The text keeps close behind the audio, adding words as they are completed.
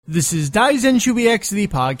This is Daizenshuu EX, the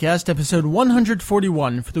podcast, episode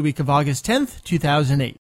 141 for the week of August 10th,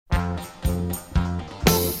 2008.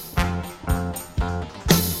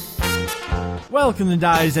 Welcome to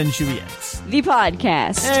Daizenshuu EX, the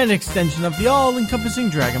podcast, an extension of the all-encompassing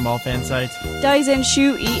Dragon Ball fan site.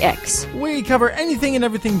 Daizenshuu EX. We cover anything and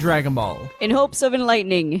everything Dragon Ball, in hopes of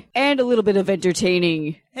enlightening, and a little bit of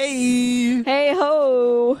entertaining. Hey! Hey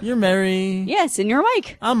ho! You're Meri. Yes, and you're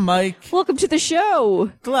Mike. I'm Mike. Welcome to the show.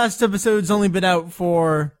 The last episode's only been out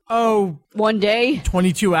for, 1 day.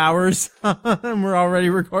 22 hours. And we're already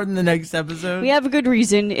recording the next episode. We have a good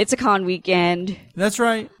reason. It's a con weekend. That's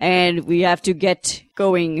right. And we have to get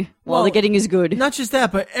going while the getting is good. Not just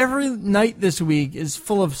that, but every night this week is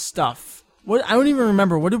full of stuff. I don't even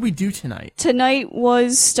remember. What did we do tonight? Tonight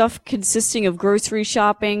was stuff consisting of grocery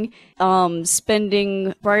shopping,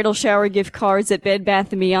 spending bridal shower gift cards at Bed Bath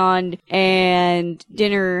 & Beyond, and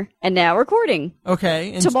dinner, and now recording.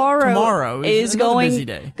 Okay. And tomorrow is another busy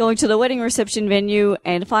day. Going to the wedding reception venue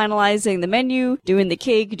and finalizing the menu, doing the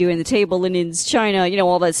cake, doing the table linens, china,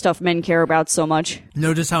 all that stuff men care about so much.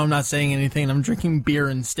 Notice how I'm not saying anything and I'm drinking beer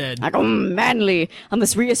instead. I go, manly. I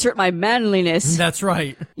must reassert my manliness. That's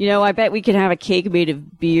right. I bet we can have a cake made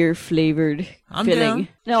of beer-flavored filling. Down.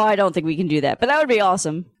 No, I don't think we can do that, but that would be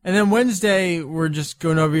awesome. And then Wednesday, we're just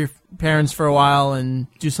going over your parents for a while and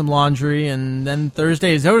do some laundry, and then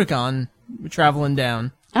Thursday is Otakon. We're traveling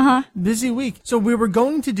down. Uh-huh. Busy week. So we were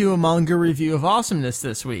going to do a manga review of Awesomeness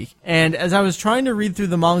this week, and as I was trying to read through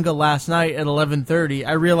the manga last night at 11:30,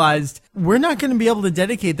 I realized we're not going to be able to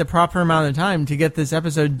dedicate the proper amount of time to get this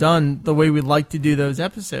episode done the way we'd like to do those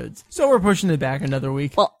episodes. So we're pushing it back another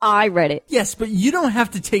week. Well, I read it. Yes, but you don't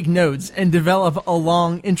have to take notes and develop a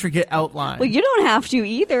long, intricate outline. Well, you don't have to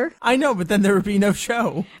either. I know, but then there would be no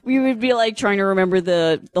show. We would be like trying to remember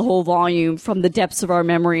the whole volume from the depths of our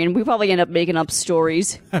memory, and we probably end up making up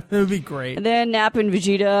stories. That would be great. And then Nap and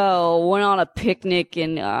Vegeta went on a picnic,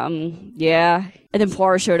 and yeah. And then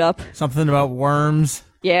Poirot showed up. Something about worms.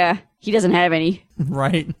 Yeah, he doesn't have any.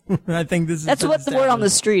 Right. I think this is... That's what the word on the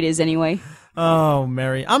street is, anyway. Oh,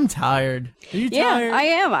 Meri, I'm tired. Are you tired? Yeah, I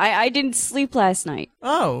am. I didn't sleep last night.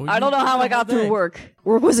 Oh. I don't know how I got through work.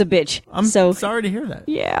 Work was a bitch. I'm so sorry to hear that.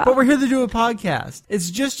 Yeah. But we're here to do a podcast. It's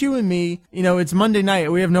just you and me. It's Monday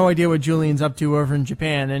night. We have no idea what Julian's up to over in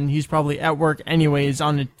Japan, and he's probably at work anyways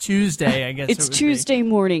on a Tuesday, I guess. It's Tuesday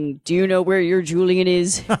morning. Do you know where your Julian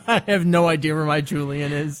is? I have no idea where my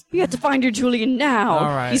Julian is. You have to find your Julian now.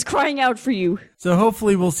 All right. He's crying out for you. So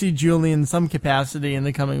hopefully we'll see Julian in some capacity in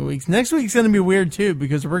the coming weeks. Next week's going to be weird, too,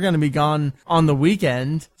 because we're going to be gone on the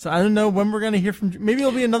weekend. So I don't know when we're going to hear from... Maybe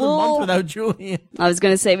it'll be another month without Julian. I was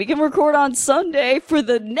going to say, we can record on Sunday for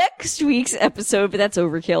the next week's episode, but that's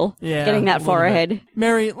overkill. Yeah. Getting that far ahead.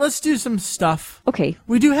 Meri, let's do some stuff. Okay.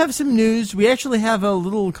 We do have some news. We actually have a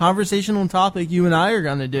little conversational topic you and I are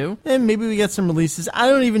going to do. And maybe we get some releases. I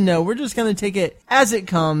don't even know. We're just going to take it as it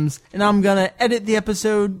comes. And I'm going to edit the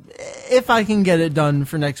episode if I can get it done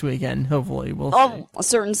for next weekend. Hopefully. We'll see. A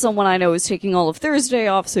certain someone I know is taking all of Thursday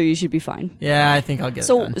off, so you should be fine. Yeah, I think I'll get it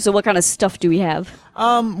done. So what kind of stuff do we have?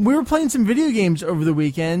 We were playing some video games over the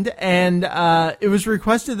weekend, and it was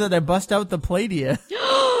requested that I bust out the Playdia.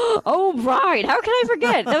 Oh, right. How can I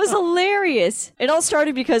forget? That was hilarious. It all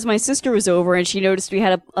started because my sister was over and she noticed we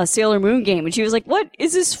had a Sailor Moon game and she was like, what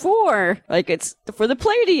is this for? Like, it's for the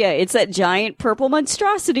Playdia. It's that giant purple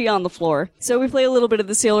monstrosity on the floor. So we played a little bit of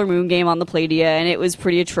the Sailor Moon game on the Playdia and it was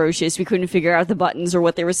pretty atrocious. We couldn't figure out the buttons or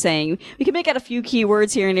what they were saying. We could make out a few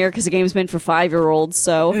keywords here and there because the game's meant for 5-year-olds,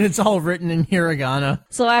 so. And it's all written in hiragana.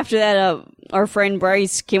 So after that, our friend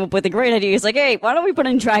Bryce came up with a great idea. He's like, hey, why don't we put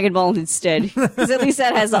in Dragon Ball instead? Because at least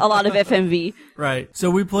that has a lot of FMV. Right.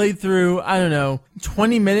 So we played through,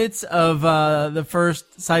 20 minutes of the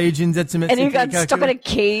first Saiyajin Zetsumetsu. And you got stuck in a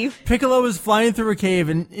cave. Piccolo was flying through a cave,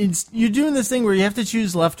 and you're doing this thing where you have to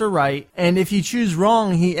choose left or right, and if you choose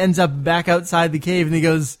wrong, he ends up back outside the cave, and he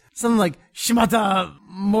goes something like, Shimata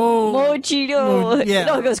Mochiro. Yeah.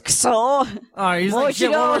 No, he goes, Kuso. All right, he's like,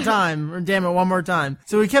 shit, one more time. Or, damn it, one more time.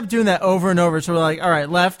 So we kept doing that over and over. So we're like, all right,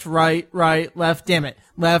 left, right, left, damn it.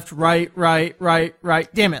 Left, right,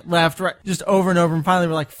 damn it, left, right. Just over and over. And finally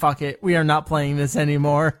we're like, fuck it. We are not playing this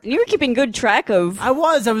anymore. You were keeping good track of. I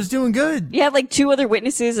was doing good. You had like 2 other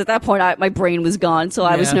witnesses. At that point, my brain was gone, so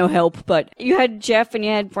I was no help. But you had Jeff and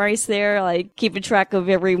you had Bryce there, like, keeping track of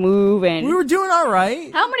every move. And we were doing all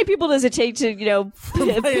right. How many people does it take to, play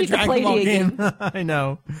a Dragon Ball game? I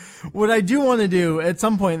know. What I do want to do at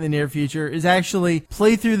some point in the near future is actually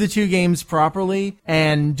play through the 2 games properly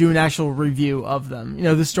and do an actual review of them.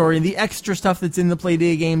 the story and the extra stuff that's in the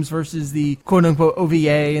Playday games versus the quote-unquote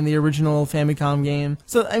OVA and the original Famicom game.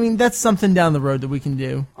 So, I mean, that's something down the road that we can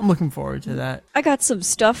do. I'm looking forward to that. I got some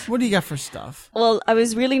stuff. What do you got for stuff? Well, I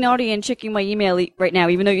was really naughty and checking my email right now,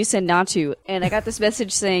 even though you said not to, and I got this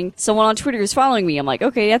message saying someone on Twitter is following me. I'm like,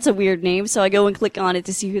 okay, that's a weird name, so I go and click on it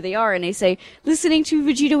to see who they are, and they say, listening to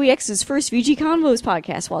VegettoEX's first VG Convos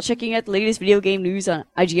podcast while checking out the latest video game news on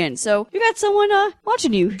IGN. So, you got someone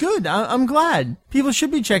watching you. Good. I'm glad. People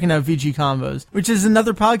should be checking out VG Convos, which is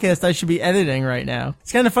another podcast I should be editing right now.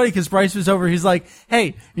 It's kind of funny because Bryce was over. He's like,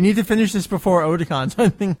 hey, you need to finish this before Otakon. So I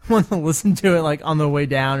think I want to listen to it like on the way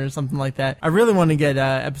down or something like that. I really want to get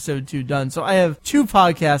episode 2 done. So I have 2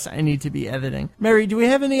 podcasts I need to be editing. Mary, do we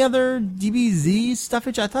have any other DBZ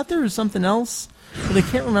stuffage? I thought there was something else, but I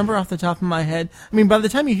can't remember off the top of my head. I mean, by the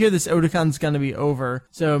time you hear this, Otakon's going to be over.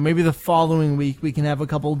 So maybe the following week we can have a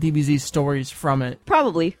couple DBZ stories from it.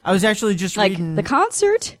 Probably. I was actually just reading... Like the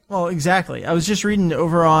concert? Well, exactly. I was just reading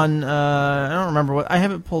over on, I don't remember what, I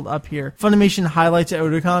have it pulled up here. Funimation highlights at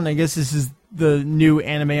Otakon. I guess this is the new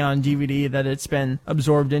anime on DVD that it's been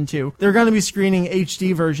absorbed into. They're going to be screening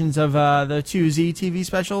HD versions of the 2 Z TV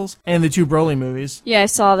specials and the 2 Broly movies. Yeah, I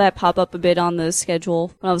saw that pop up a bit on the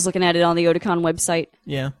schedule when I was looking at it on the Otakon website.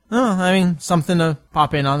 Yeah. Oh, I mean, something to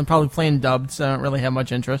pop in on. I'm probably playing dubbed, so I don't really have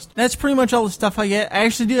much interest. That's pretty much all the stuff I get. I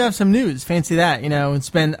actually do have some news. Fancy that. It's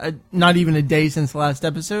been not even a day since the last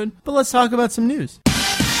episode. But let's talk about some news.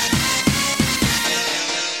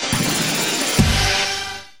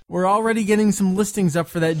 We're already getting some listings up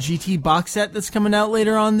for that GT box set that's coming out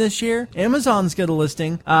later on this year. Amazon's got a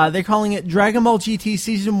listing. They're calling it Dragon Ball GT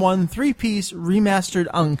Season 1 3-piece remastered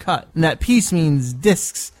uncut. And that piece means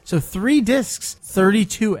discs. So 3 discs,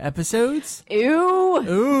 32 episodes? Ew.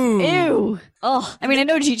 Ooh. Ew. Oh, I mean, I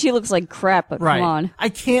know GT looks like crap, but right. Come on. I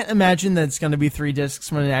can't imagine that it's going to be 3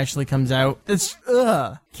 discs when it actually comes out. That's,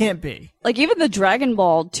 can't be. Like, even the Dragon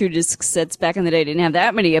Ball 2-disc sets back in the day didn't have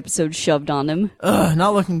that many episodes shoved on them.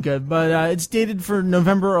 Not looking good, but it's dated for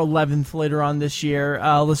November 11th later on this year.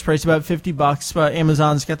 List price about $50, but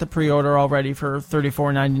Amazon's got the pre-order already for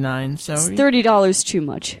 $34.99. So it's $30 too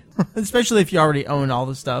much. Especially if you already own all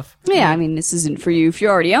the stuff. Yeah, I mean, this isn't for you if you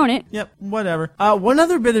already own it. Yep, whatever. One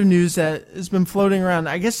other bit of news that has been floating around,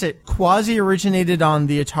 I guess it quasi-originated on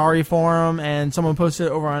the Atari forum, and someone posted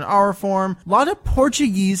it over on our forum. A lot of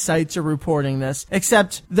Portuguese sites are reporting this,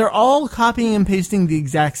 except they're all copying and pasting the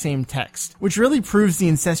exact same text, which really proves the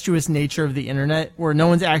incestuous nature of the internet, where no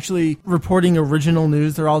one's actually reporting original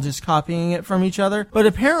news, they're all just copying it from each other. But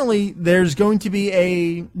apparently, there's going to be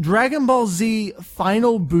a Dragon Ball Z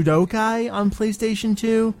Final Budokai on PlayStation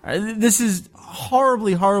 2. This is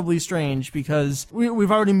horribly, horribly strange because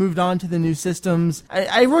we've already moved on to the new systems.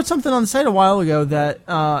 I wrote something on the site a while ago that,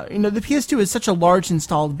 the PS2 is such a large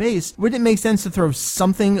installed base. Wouldn't it make sense to throw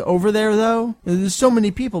something over there, though? There's so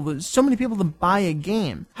many people to buy a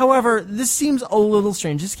game. However, this seems a little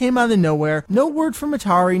strange. This came out of nowhere. No word from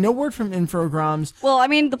Atari, no word from Infogrames. Well, I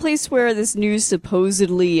mean, the place where this news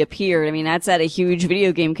supposedly appeared, I mean, that's at a huge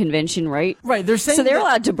video game convention, right? Right, they're saying so they're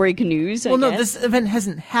allowed to break news, I guess. No, this event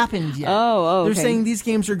hasn't happened yet. Oh, They're okay. saying these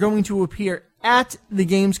games are going to appear at the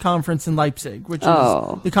Games Conference in Leipzig, which is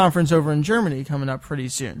the conference over in Germany coming up pretty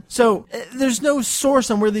soon. So there's no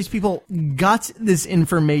source on where these people got this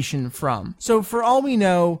information from. So for all we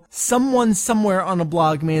know, someone somewhere on a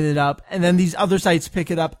blog made it up, and then these other sites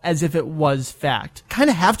pick it up as if it was fact.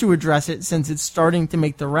 Kind of have to address it since it's starting to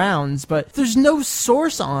make the rounds, but there's no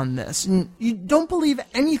source on this, and you don't believe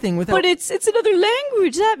anything without... But it's another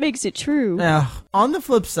language, that makes it true. On the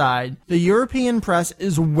flip side, the European press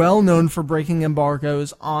is well known for breaking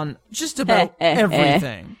embargoes on just about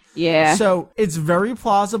everything. Yeah. So it's very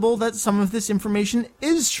plausible that some of this information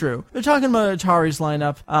is true. They're talking about Atari's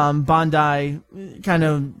lineup, Bandai kind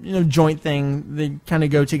of, joint thing. They kind of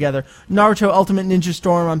go together. Naruto Ultimate Ninja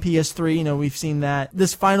Storm on PS3, we've seen that.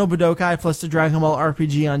 This Final Budokai plus the Dragon Ball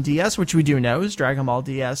RPG on DS, which we do know is Dragon Ball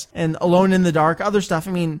DS. And Alone in the Dark, other stuff.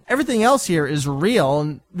 I mean, everything else here is real,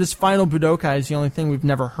 and this Final Budokai is the only thing we've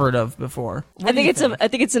never heard of before. I think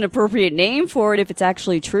it's an appropriate name for it if it's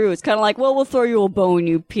actually true. It's kind of like, well, we'll throw you a bone,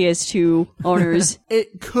 you PS2 owners.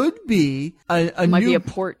 It could be a new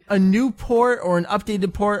port or an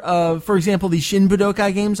updated port of, for example, the Shin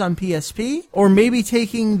Budokai games on PSP, or maybe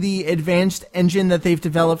taking the advanced engine that they've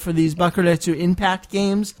developed for these Bakuretsu Impact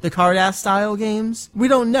games, the card-ass style games. We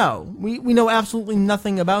don't know. We know absolutely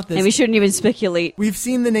nothing about this. And we shouldn't even speculate. We've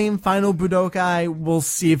seen the name Final Budokai. We'll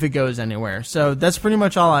see if it goes anywhere. So that's pretty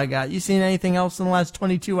much all I got. You seen anything else in the last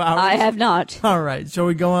 22 hours? I have not. All right. Shall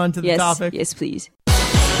we go on to the topic? Yes, please.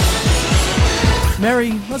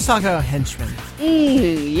 Meri, let's talk about henchmen.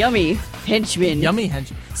 Yummy. henchmen. Yummy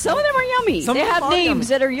henchmen. Some of them are yummy. Some they of them have are names yummy.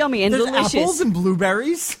 that are yummy and There's delicious. apples and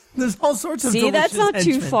blueberries. There's all sorts of See, delicious that's not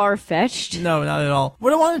too henchmen. far-fetched. No, not at all.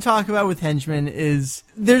 What I want to talk about with henchmen is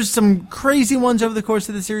there's some crazy ones over the course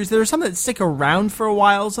of the series. There are some that stick around for a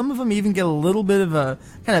while. Some of them even get a little bit of a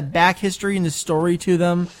kind of back history and the story to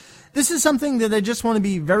them. This is something that I just want to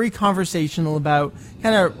be very conversational about,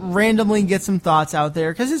 kind of randomly get some thoughts out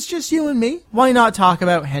there, because it's just you and me. Why not talk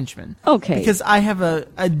about henchmen? Okay. Because I have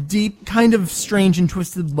a deep, kind of strange and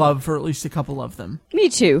twisted love for at least a couple of them. Me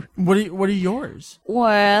too. What are yours?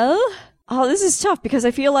 Well, this is tough because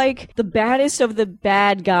I feel like the baddest of the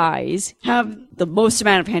bad guys have the most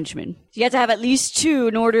amount of henchmen. You have to have at least 2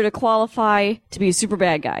 in order to qualify to be a super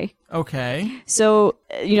bad guy. Okay. So,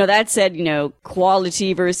 that said,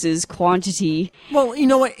 quality versus quantity. Well, you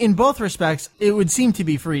know what? In both respects, it would seem to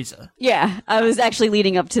be Frieza. Yeah, I was actually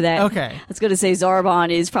leading up to that. Okay. I was going to say Zarbon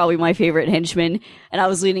is probably my favorite henchman, and I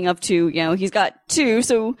was leading up to, he's got 2,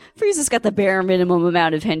 so Frieza's got the bare minimum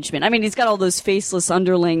amount of henchmen. I mean, he's got all those faceless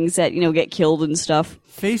underlings that, get killed and stuff.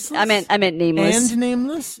 Faceless? I meant nameless. And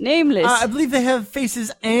nameless? Nameless. I believe they have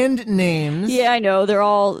faces and names. Yeah, I know. They're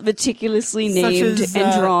all meticulously named such as,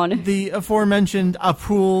 and drawn. The aforementioned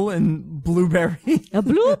Apul and Blueberry. A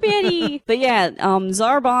blueberry. But yeah,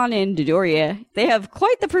 Zarbon and Dodoria, they have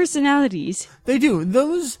quite the personalities. They do.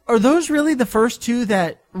 Are those really the first 2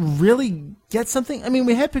 that really get something? I mean,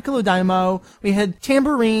 we had Piccolo Daimao, we had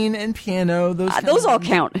Tambourine and Piano. Those all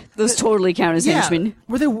count. Those totally count as henchmen.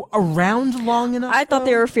 Were they around long enough? I thought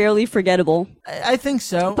they were fairly forgettable. I think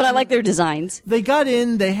so. But I like their designs. They got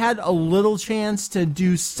in, they had a little chance to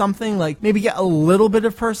do something, like maybe get a little bit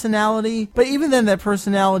of personality, but even then that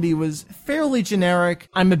personality was fairly generic.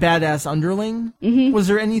 I'm a badass underling. Mm-hmm. Was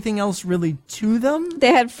there anything else really to them?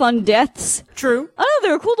 They had fun deaths. True. I don't know,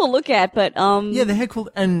 they were cool to look at, but yeah, they had cool,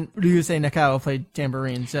 and Ryusei Nakao played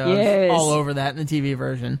Tambourine, so yes. I was all over that in the TV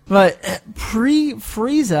version. But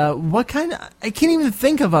pre-Frieza, I can't even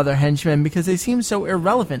think of other henchmen because they seem so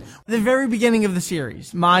irrelevant. The very beginning of the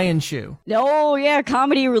series, Mai and Shu. Oh, yeah,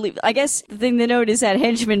 comedy relief. I guess the thing to note is that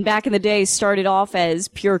henchmen back in the day started off as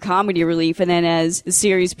pure comedy relief, and then as the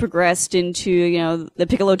series progressed into, the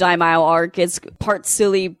Piccolo Daimao arc, it's part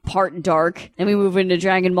silly, part dark. Then we move into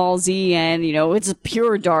Dragon Ball Z, and, it's a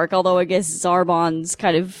pure dark, although I guess Zarbon's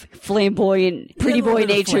kind of flamboyant, pretty boy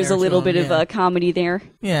nature is a little bit of a comedy there.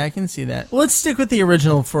 Yeah, I can see that. Well, let's stick with the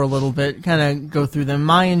original for a little bit, kind of go through them.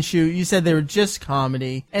 Mai and Shu, you said they were just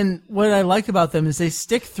comedy, and what I like about them is they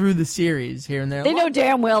stick through the series here and there. They know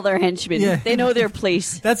damn well they're henchmen. Yeah. They know their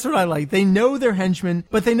place. That's what I like. They know they're henchmen,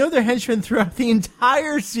 but they know they're henchmen throughout the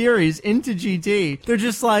entire series into GT. They're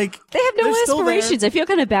just like... They have no aspirations. I feel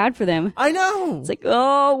kind of bad for them. I know. It's like,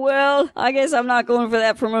 oh, well, I guess I'm not going for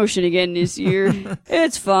that promotion again this year.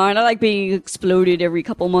 It's fine. I like being exploded every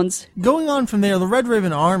couple months. Going on from there, the Red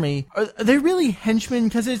Ribbon Army, are they really henchmen?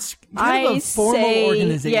 Because it's kind of a formal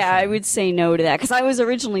organization. Yeah, I would say no to that. Because I was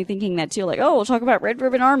originally thinking that too. Like, oh, we'll talk about Red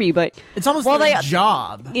Ribbon Army, but... It's almost their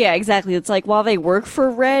job. Yeah, exactly. It's like, while they work for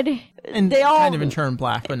Red... And they all kind of in turn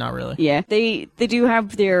black, but not really. Yeah, they do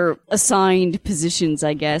have their assigned positions,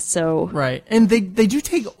 I guess, so... Right. And they do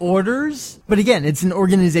take orders, but again, it's an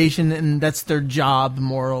organization, and that's their job,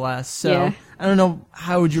 more or less. So... Yeah. I don't know,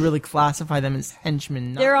 how would you really classify them as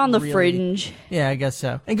henchmen? They're on the fringe. Yeah, I guess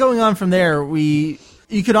so. And going on from there, you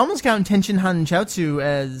could almost count Tenshin Han and Chaozu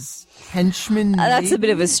as henchmen. That's a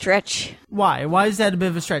bit of a stretch. Why? Why is that a bit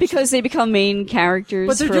of a stretch? Because they become main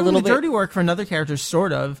characters for a little bit. But they're doing the dirty work for another character,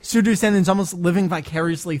 sort of. Sudo Sennin's almost living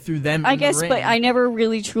vicariously through them. I guess, but I never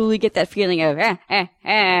really truly get that feeling of,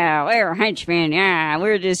 we're henchmen,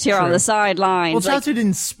 we're just here on the sidelines. Well, Chaozu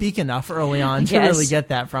didn't speak enough early on to really get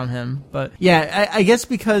that from him. But yeah, I guess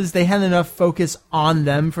because they had enough focus on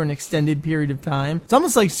them for an extended period of time. It's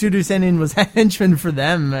almost like Sudo Sennin was a henchman for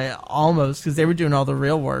them, almost, because they were doing all the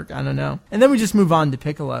real work. I don't know. And then we just move on to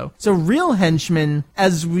Piccolo. So real henchmen,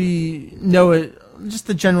 as we know it, just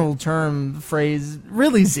the general term, phrase,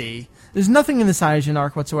 really Z. There's nothing in the Saiyajin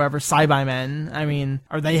arc whatsoever. Saibai men, I mean,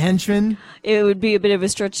 are they henchmen? It would be a bit of a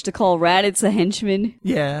stretch to call Raditz a henchman.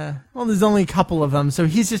 Yeah. Well, there's only a couple of them, so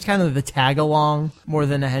he's just kind of the tag-along more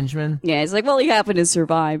than a henchman. Yeah, it's like, well, he happened to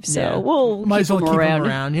survive, so we'll might as well keep him around.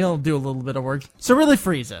 around. He'll do a little bit of work. So really,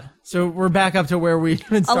 Frieza. So we're back up to where we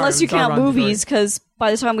started. Unless you count movies, because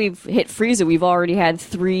by the time we've hit Frieza, we've already had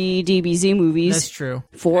 3 DBZ movies. That's true.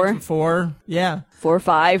 4? 4, yeah. 4 or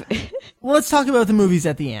 5. Well, let's talk about the movies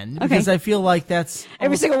at the end, because I feel like that's...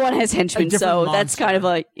 Every single one has henchmen, so monster. that's kind of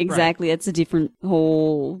like, exactly, That's a different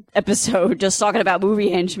whole episode, just talking about movie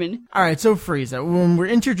henchmen. All right, so Frieza, when we're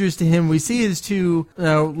introduced to him, we see his 2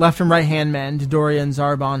 left and right hand men, Dodoria and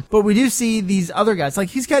Zarbon, but we do see these other guys. Like,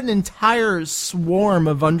 he's got an entire swarm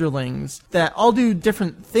of underlings that all do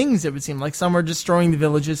different things, it would seem. Like, some are destroying the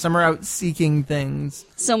villages, some are out seeking things.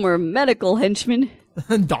 Some were medical henchmen.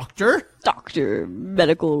 Doctor,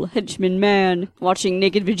 medical henchman man, watching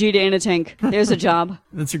naked Vegeta in a tank. There's a job.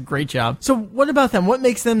 That's a great job. So what about them? What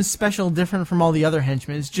makes them special, different from all the other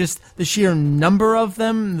henchmen? Is just the sheer number of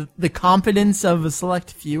them, the competence of a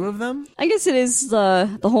select few of them? I guess it is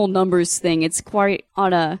the whole numbers thing. It's quite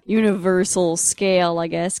on a universal scale, I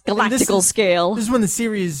guess. Galactical scale. This is when the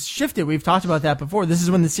series shifted. We've talked about that before. This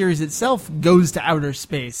is when the series itself goes to outer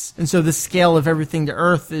space. And so the scale of everything to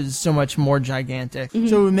Earth is so much more gigantic. Mm-hmm.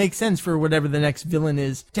 So it would make sense for whatever the next villain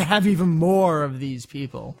is to have even more of these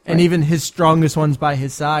people. And even his strongest ones by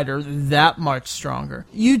his side are that much stronger.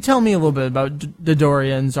 You tell me a little bit about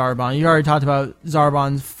Dodoria and Zarbon. You already talked about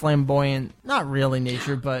Zarbon's flamboyant, not really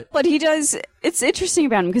nature, but he does. It's interesting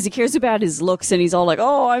about him because he cares about his looks and he's all like,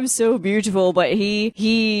 oh, I'm so beautiful, but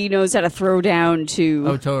he knows how to throw down too.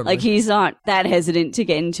 Oh, totally. Like, he's not that hesitant to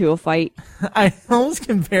get into a fight. I almost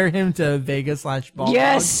compare him to Vega/Balrog.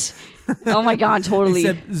 Yes! Oh my god, totally.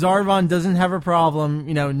 Except Zarbon doesn't have a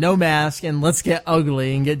problem, no mask, and let's get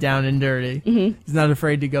ugly and get down and dirty. Mm-hmm. He's not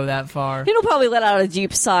afraid to go that far. He'll probably let out a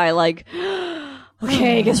deep sigh like,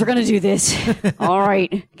 okay, I guess we're gonna do this. All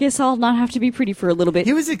right. Guess I'll not have to be pretty for a little bit.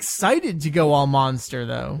 He was excited to go all monster,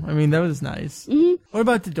 though. I mean, that was nice. Mm-hmm. What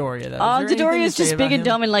about Dodoria, though? Dodoria is just big and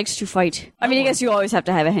dumb and likes to fight. I mean, I guess you always have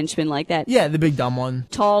to have a henchman like that. Yeah, the big dumb one.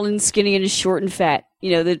 Tall and skinny and short and fat.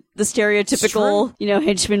 The stereotypical,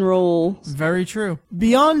 henchman role. Very true.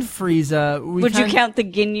 Beyond Frieza, would you count the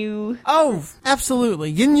Ginyu? Oh,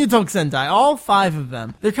 absolutely. Ginyu Tokusentai, all 5 of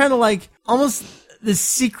them. They're kind of like almost the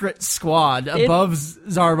secret squad above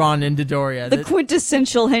Zarbon and Dodoria. The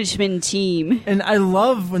quintessential henchman team. And I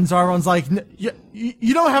love when Zarbon's like,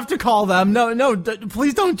 you don't have to call them. No,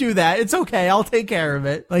 please don't do that. It's okay. I'll take care of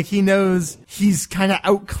it. Like, he knows he's kind of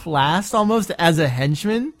outclassed almost as a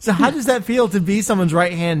henchman. So how does that feel to be someone's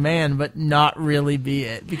right-hand man, but not really be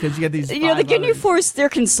it? Because you get these the Ginyu Force, they're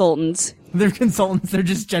consultants. They're consultants. They're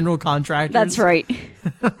just general contractors. That's right.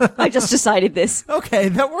 I just decided this. Okay,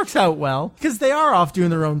 that works out well. Because they are off doing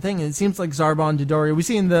their own thing. And it seems like Zarbon, Dodoria, we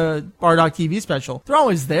see in the Bardock TV special, they're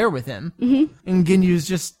always there with him. Mm-hmm. And Ginyu's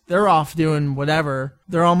just, they're off doing whatever.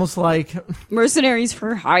 They're almost like mercenaries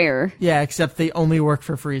for hire. Yeah, except they only work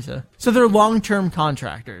for Frieza. So they're long-term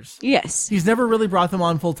contractors. Yes. He's never really brought them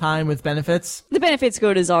on full-time with benefits. The benefits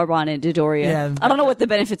go to Zarbon and Dodoria. Yeah. I don't know what the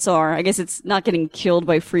benefits are. I guess it's not getting killed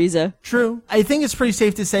by Frieza. True. I think it's pretty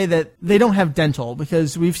safe to say that they don't have dental,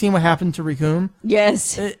 because we've seen what happened to Rikum.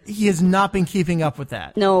 Yes. He has not been keeping up with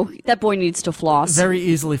that. No, that boy needs to floss. Very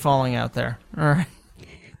easily falling out there. All right.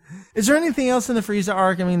 Is there anything else in the Frieza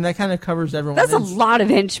arc? I mean, that kind of covers everyone. That's a lot of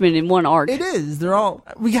henchmen in one arc. It is. They're all...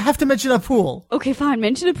 We have to mention Apul. Okay, fine.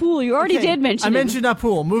 Mention Apul. You already did mention him. I mentioned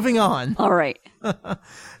Apul. Moving on. All right.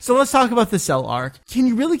 So let's talk about the Cell arc. Can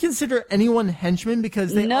you really consider anyone henchmen?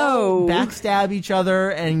 Because they all backstab each other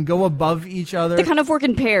and go above each other. They kind of work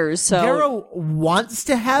in pairs, so... Garo wants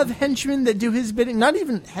to have henchmen that do his bidding. Not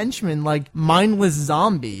even henchmen, like mindless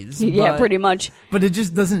zombies. Yeah, pretty much. But it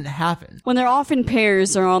just doesn't happen. When they're off in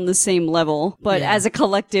pairs, they're on the same level. But as a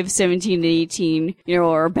collective, 17 and 18,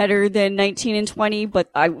 are better than 19 and 20. But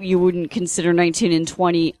you wouldn't consider 19 and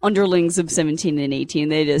 20 underlings of 17 and 18.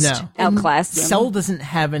 They just outclass them. Cell doesn't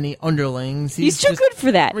have any underlings. He's too good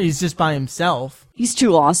for that. He's just by himself. He's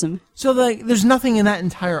too awesome. So, there's nothing in that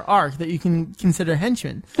entire arc that you can consider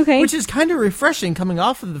henchmen. Okay. Which is kind of refreshing coming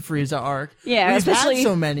off of the Frieza arc. Yeah, especially had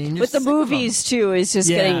so many. With the movies, too, it's just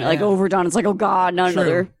getting, overdone. It's like, oh god, not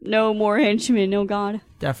another. No more henchmen, oh god.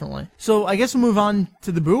 Definitely. So, I guess we'll move on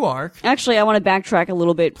to the Buu arc. Actually, I want to backtrack a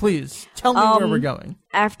little bit. Please, tell me where we're going.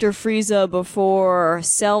 After Frieza, before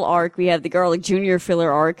Cell arc, we have the Garlic Jr.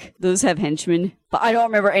 filler arc. Those have henchmen. But I don't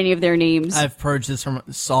remember any of their names. I've purged this from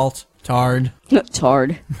Salt. Tard.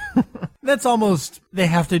 Tard. That's almost, they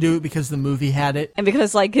have to do it because the movie had it. And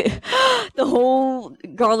because, the the whole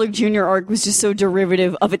Garlic Jr. arc was just so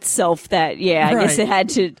derivative of itself that, yeah, I guess it had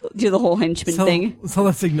to do the whole henchman thing. So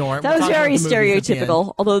let's ignore it. That was very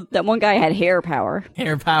stereotypical, although that one guy had hair power.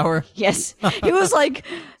 Hair power? Yes. He was like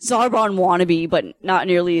Zarbon wannabe, but not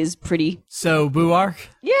nearly as pretty. So, Boo arc?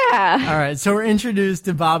 Yeah. All right, so we're introduced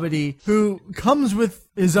to Babidi, who comes with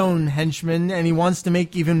his own henchmen, and he wants to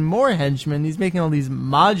make even more henchmen. He's making all these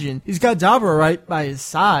Majin. He's got Dabra right by his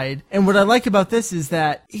side. And what I like about this is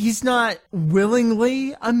that he's not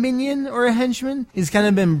willingly a minion or a henchman. He's kind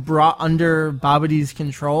of been brought under Babidi's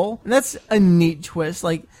control. And that's a neat twist.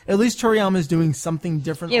 Like, at least Toriyama's doing something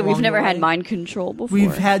different. Yeah, we've never had mind control before.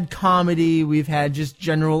 We've had comedy, we've had just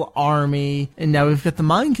general army, and now we've got the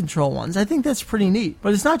mind control ones. I think that's pretty neat.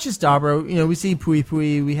 But it's not just Dabra. You know, we see Pui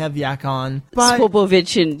Pui, we have Yakon.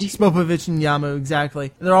 Spopovich and Yamu,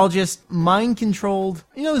 exactly. They're all just mind-controlled,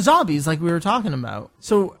 zombies like we were talking about.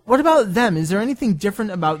 So what about them? Is there anything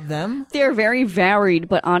different about them? They're very varied,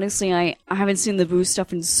 but honestly, I haven't seen the Boo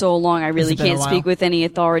stuff in so long, I really can't speak with any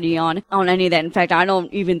authority on any of that. In fact, I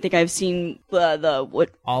don't even think I've seen what...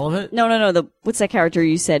 All of it? No. What's that character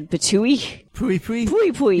you said? Batui? Pui Pui?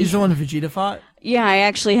 Pui Pui. He's the one Vegeta fought? Yeah, I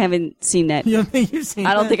actually haven't seen that. You don't think you've seen that?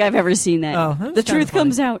 I don't think I've ever seen that. Oh, the truth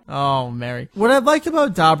comes out. Oh, Meri. What I like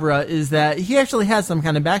about Dabra is that he actually has some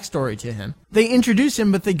kind of backstory to him. They introduce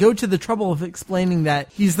him, but they go to the trouble of explaining that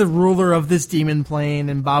he's the ruler of this demon plane,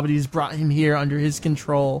 and Babidi's brought him here under his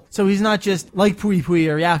control. So he's not just like Pui Pui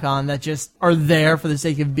or Yakon that just are there for the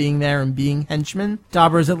sake of being there and being henchmen.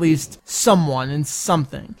 Dabra's at least someone and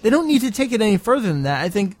something. They don't need to take it any further than that. I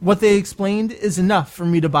think what they explained is enough for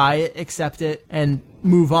me to buy it, accept it, and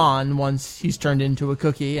move on once he's turned into a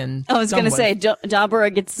cookie. And I was going to say,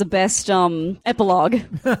 Dabra gets the best epilogue.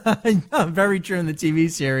 Very true in the TV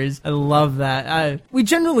series. I love that. We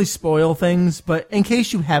generally spoil things, but in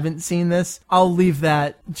case you haven't seen this, I'll leave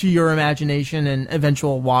that to your imagination and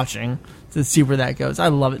eventual watching to see where that goes. I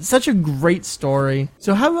love it. Such a great story.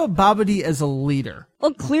 So how about Babidi as a leader?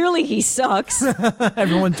 Well, clearly he sucks.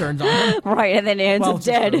 Everyone turns on him. Right, and then he ends up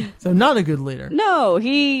dead. So not a good leader. No,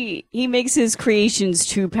 he makes his creations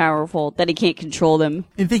too powerful that he can't control them.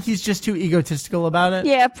 You think he's just too egotistical about it?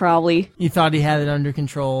 Yeah, probably. He thought he had it under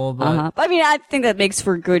control, but... I mean, I think that makes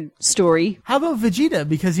for a good story. How about Vegeta?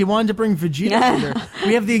 Because he wanted to bring Vegeta under.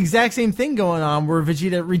 We have the exact same thing going on where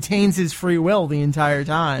Vegeta retains his free will the entire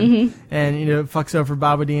time. And, fucks over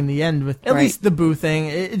Babidi in the end with at least the Boo thing.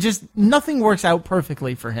 It just, nothing works out perfectly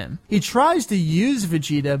for him. He tries to use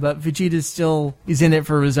Vegeta, but Vegeta he's in it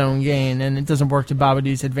for his own gain, and it doesn't work to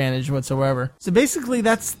Babidi's advantage whatsoever. So basically,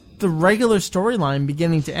 that's the regular storyline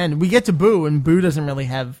beginning to end. We get to Boo, and Boo doesn't really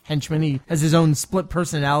have henchmen. He has his own split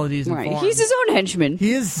personalities and forms. He's his own henchman.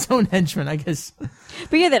 He is his own henchman, I guess.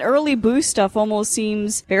 But yeah, that early Boo stuff almost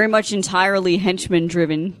seems very much entirely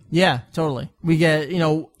henchman-driven. Yeah, totally. We get,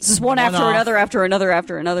 this is one after another, after another,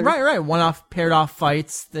 after another. Right. One-off, paired-off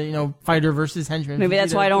fights, fighter versus henchman. Maybe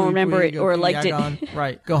that's why I don't remember it or liked it.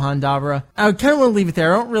 Right, Gohan, Dabra. I kind of want to leave it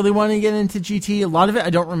there. I don't really want to get into GT. A lot of it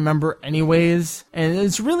I don't remember anyways. And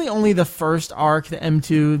it's really only the first arc, the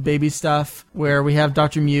M2 baby stuff, where we have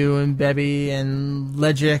Dr. Mew and Bebby and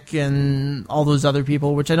Legic and all those other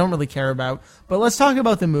people, which I don't really care about. But let's talk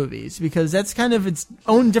about the movies, because that's kind of its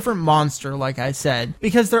own different monster, like I said.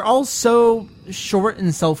 Because they're all so short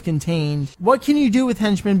and self-contained. What can you do with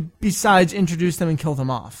henchmen besides introduce them and kill them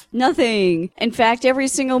off? Nothing. In fact, every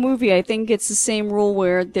single movie, I think it's the same rule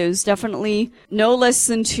where there's definitely no less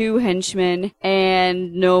than 2 henchmen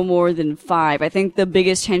and no more than 5. I think the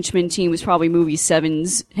biggest henchman team was probably movie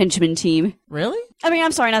 7's henchman team. Really? I mean,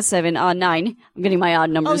 I'm sorry, not 7, 9. I'm getting my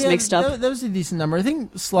odd numbers mixed up. That was a decent number. I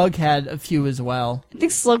think Slug had a few as well. I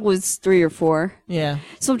think Slug was 3 or 4. Yeah.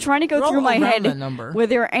 So I'm trying to go through my head were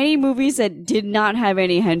there any movies that did not have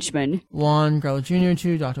any henchmen? 1, Garlic Jr.,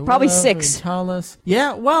 2, Dr. Probably Willow, 6. Thomas.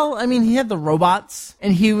 Yeah, well, I mean, he had the robots,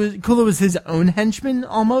 and Kula was his own henchman,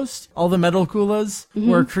 almost. All the metal Kulas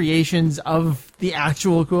were creations of the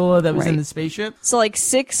actual Kula that was in the spaceship. So like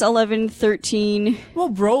 6, 11, 13. Well,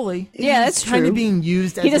 Broly. Yeah, that's kind true. of being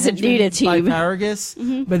used as he doesn't need a team by Paragus,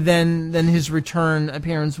 but then his return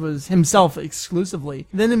appearance was himself exclusively.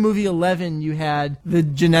 Then in movie 11, you had the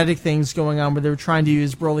genetic things going on where they were trying to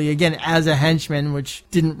use Broly again as a henchman, which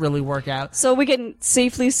didn't really work out. So we can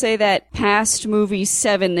safely say that past movie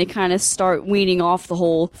 7, they kind of start weaning off the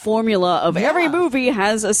whole formula of every movie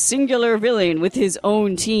has a singular villain with his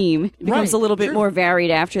own team. It becomes a little bit more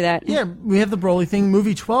varied after that. Yeah, we have the Broly thing.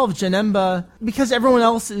 Movie 12, Janemba, because everyone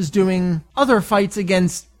else is doing other fights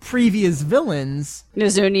against previous villains,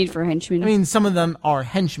 There's no need for henchmen. I mean, some of them are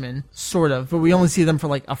henchmen, sort of, but we only see them for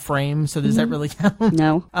like a frame, so does that really count?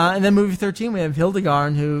 No. And then movie 13, we have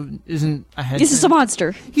Hildegard, who isn't a henchman. He's just a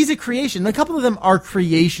monster. He's a creation. A couple of them are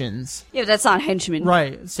creations. Yeah, but that's not henchmen.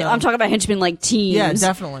 Right. So I'm talking about henchmen like teens. Yeah,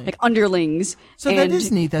 definitely. Like underlings. So that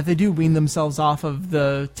is neat that they do wean themselves off of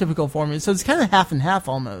the typical formula. So it's kind of half and half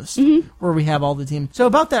almost, where we have all the teams. So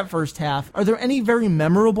about that first half, are there any very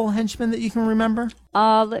memorable henchmen that you can remember?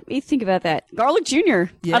 Let me think about that. Garlic Jr.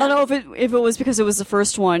 Yeah. I don't know if it was because it was the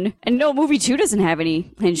first one. And no, movie 2 doesn't have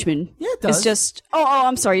any henchmen. Yeah, it does. It's just,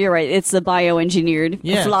 I'm sorry, you're right. It's the bioengineered,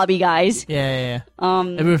 Yeah. flobby guys. Yeah.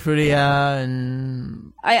 Ibu Furia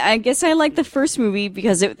and... I guess I like the first movie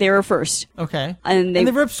because they were first. Okay. And they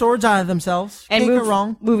ripped swords out of themselves. And Can't go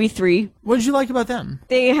wrong. Movie 3. What did you like about them?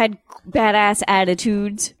 They had badass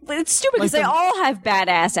attitudes. But it's stupid because they all have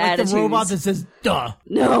badass attitudes. The robot that says, duh.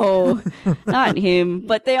 No, not him.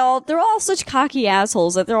 But they're all such cocky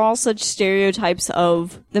assholes that they're all such stereotypes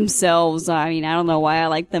of themselves. I mean, I don't know why I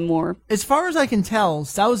like them more. As far as I can tell,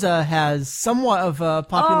 Souza has somewhat of a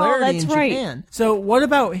popularity in Japan. So what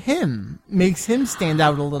about him makes him stand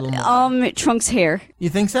out a little more? Trunks hair. You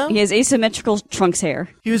think so? He has asymmetrical Trunks hair.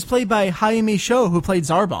 He was played by Hayami Sho, who played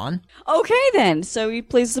Zarbon. Okay then, so he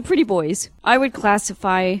plays the pretty boys. I would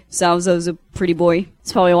classify Souza as a pretty boy.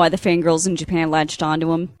 It's probably why the fangirls in Japan latched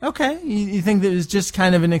onto him. Okay, you think that it was just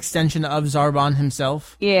kind of an extension of Zarbon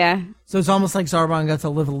himself? Yeah. So it's almost like Zarbon got to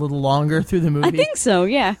live a little longer through the movie? I think so,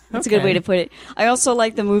 yeah. That's a good way to put it. I also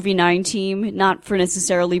like the movie 9 team, not for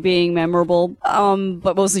necessarily being memorable,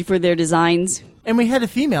 but mostly for their designs. And we had a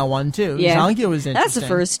female one, too. Yeah. Zangyo was interesting. That's the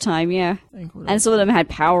first time, yeah. And some of them had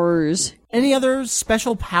powers. Any other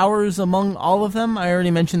special powers among all of them? I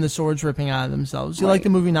already mentioned the swords ripping out of themselves. You like the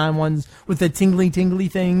movie 9 ones with the tingly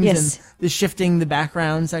things and the shifting the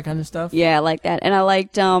backgrounds, that kind of stuff? Yeah, I like that. And I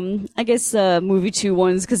liked, I guess, movie 2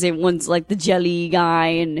 ones because one's like the jelly guy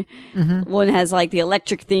and one has like the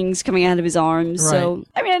electric things coming out of his arms. Right. So,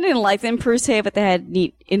 I mean, I didn't like them per se, but they had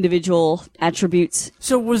neat individual attributes.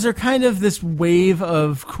 So was there kind of this wave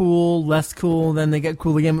of cool, less cool, then they get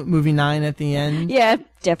cool again with movie 9 at the end? Yeah.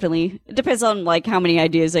 Definitely. It depends on like how many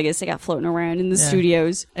ideas I guess they got floating around in the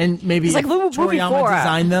studios. And maybe like Toriyama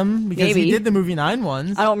designed them because he did the movie 9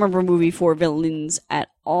 ones. I don't remember movie 4 villains at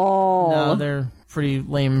all. No, they're pretty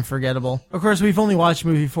lame and forgettable. Of course, we've only watched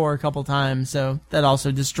movie 4 a couple times, so that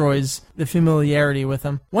also destroys the familiarity with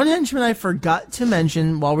them. One henchman I forgot to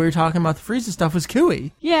mention while we were talking about the Frieza stuff was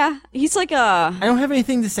Kui. Yeah, he's like a... I don't have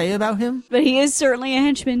anything to say about him. But he is certainly a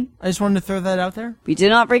henchman. I just wanted to throw that out there. We did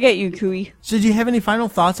not forget you, Kui. So do you have any final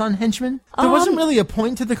thoughts on henchmen? There wasn't really a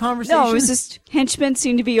point to the conversation. No, it was just henchmen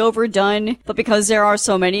seem to be overdone, but because there are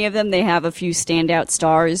so many of them, they have a few standout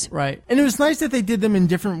stars. Right. And it was nice that they did them in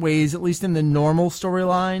different ways, at least in the normal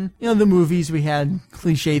storyline. You know, the movies, we had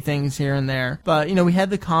cliche things here and there. But, you know, we had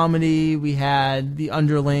the comedy, we had the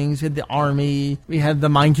underlings, we had the army, we had the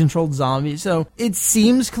mind-controlled zombies. So it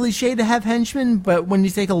seems cliche to have henchmen, but when you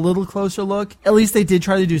take a little closer look, at least they did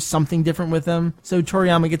try to do something different with them. So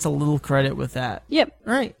Toriyama gets a little credit with that. Yep.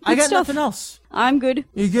 All right. I got nothing else. I'm good.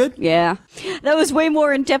 You good? Yeah. That was way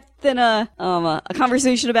more in depth than a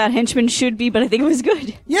conversation about henchmen should be, but I think it was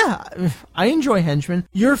good. Yeah, I enjoy henchmen.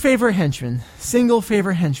 Your favorite henchman? Single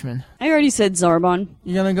favorite henchman? I already said Zarbon.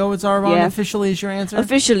 You're gonna go with Zarbon? Yeah. Officially is your answer?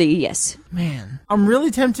 Officially, yes. Man, I'm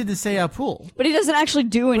really tempted to say Apul. But he doesn't actually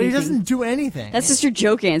do anything. But he doesn't do anything. That's just your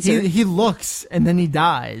joke answer. He looks, and then he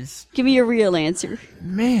dies. Give me your real answer.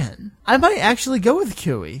 Man, I might actually go with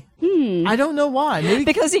Kui. I don't know why. Maybe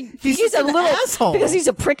because he's a little asshole. Because he's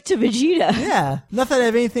a prick to Vegeta. Yeah. Not that I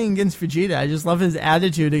have anything against Vegeta. I just love his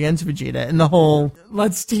attitude against Vegeta and the whole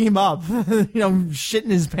let's team up.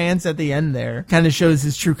 Shitting his pants at the end there. Kind of shows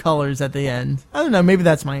his true colors at the end. I don't know. Maybe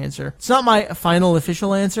that's my answer. It's not my final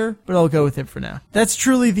official answer, but I'll go with it for now. That's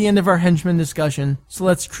truly the end of our henchman discussion. So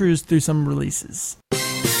let's cruise through some releases.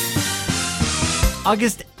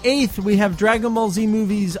 August 8th, we have Dragon Ball Z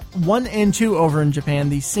movies 1 and 2 over in Japan,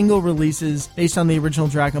 the single releases based on the original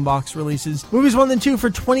Dragon Box releases. Movies 1 and 2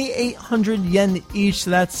 for 2,800 yen each,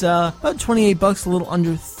 so that's about $28, a little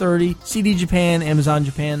under 30. CD Japan, Amazon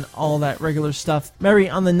Japan, all that regular stuff. Meri,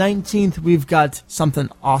 on the 19th, we've got something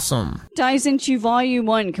awesome. Daizenshuu Volume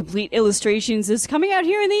 1, Complete Illustrations, is coming out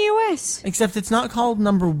here in the US. Except it's not called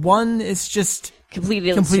number 1, it's just... complete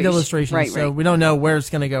illustration. Right. So we don't know where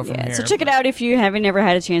it's going to go from here. So check it out if you haven't ever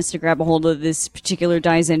had a chance to grab a hold of this particular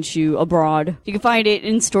Daizenshuu abroad. You can find it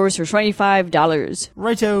in stores for $25.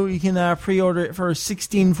 Righto, you can pre-order it for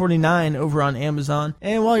 $16.49 over on Amazon.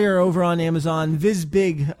 And while you're over on Amazon, Viz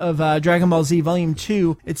Big of Dragon Ball Z Volume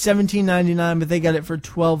 2, it's $17.99, but they got it for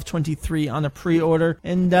 $12.23 on a pre-order.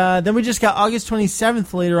 And then we just got August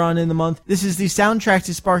 27th later on in the month. This is the soundtrack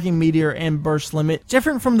to Sparking Meteor and Burst Limit.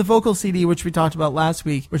 Different from the vocal CD, which we talked about last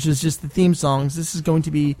week, which is just the theme songs. This is going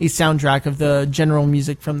to be a soundtrack of the general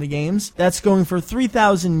music from the games. That's going for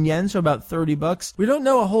 3,000 yen, so about $30. We don't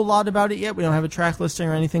know a whole lot about it yet. We don't have a track listing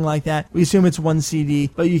or anything like that. We assume it's one CD,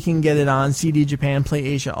 but you can get it on CD Japan, Play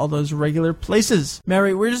Asia, all those regular places.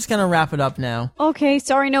 Mary, we're just gonna wrap it up now. Okay,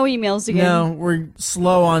 sorry, no emails again. No, we're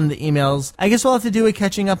slow on the emails. I guess we'll have to do a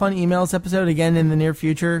catching up on emails episode again in the near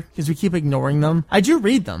future, because we keep ignoring them. I do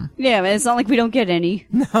read them. Yeah, but it's not like we don't get any.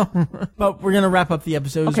 No, but we're gonna wrap up the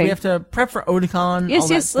episodes. Okay. We have to prep for Otakon.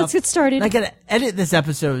 Yes, let's get started. And I gotta edit this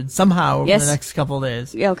episode somehow over the next couple of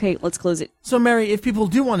days. Yeah, okay, let's close it. So, Mary, if people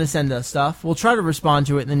do want to send us stuff, we'll try to respond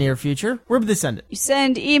to it in the near future. Where would they send it? You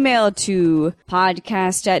send email to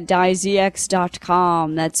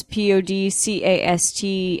podcast@daizex.com. That's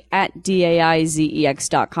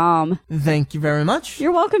podcast@daizex.com. Thank you very much.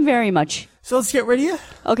 You're welcome very much. So let's get ready.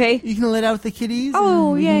 Okay. You can let out the kitties.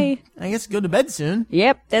 Oh, yay. I guess go to bed soon.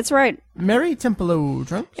 Yep, that's right. Mary Templo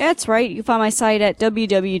Trunks. That's right. You can find my site at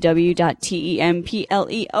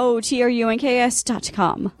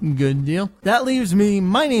www.templotrunks.com. Good deal. That leaves me.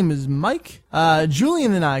 My name is Mike.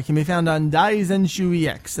 Julian and I can be found on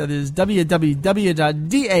Daizenshuu. That is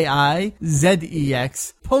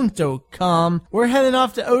www.daizex.com. We're heading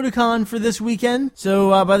off to Otakon for this weekend.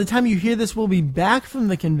 So by the time you hear this, we'll be back from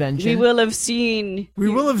the convention. We will have seen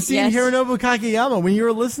Hironobu Kakeyama. When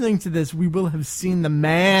you're listening to this, we will have seen the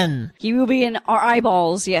man. He will be in our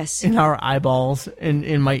eyeballs, yes. In our eyeballs,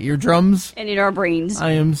 in my eardrums. And in our brains.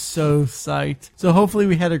 I am so psyched. So hopefully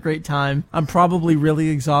we had a great time. I'm probably really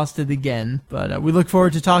exhausted again, but we look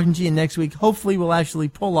forward to talking to you next week. Hopefully we'll actually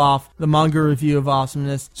pull off the manga review of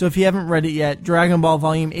awesomeness. So if you haven't read it yet, Dragon Ball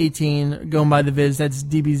Volume 18, going by the Viz, that's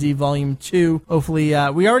DBZ Volume 2. Hopefully,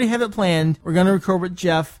 we already have it planned. We're going to record with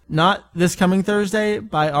Jeff, not this coming Thursday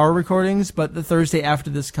by our recordings, but the Thursday after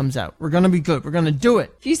this comes out. We're going to be good. We're going to do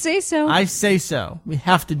it. If you say so. I say so. We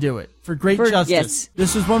have to do it. For great justice. Yes.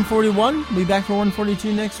 This is 141. We'll be back for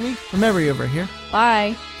 142 next week. For Meri over here.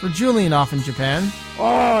 Bye. For Julian off in Japan.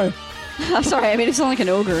 Bye. I'm sorry, I made it sound like an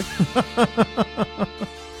ogre.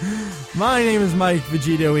 My name is Mike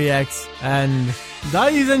VegettoEX, and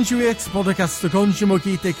Daizenshuu X podcast konshu mo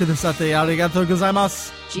kiite kudasate arigatou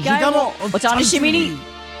gozaimasu. Jigai mo otanishimi ni.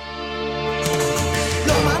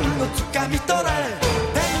 ロマンのつかみ取ら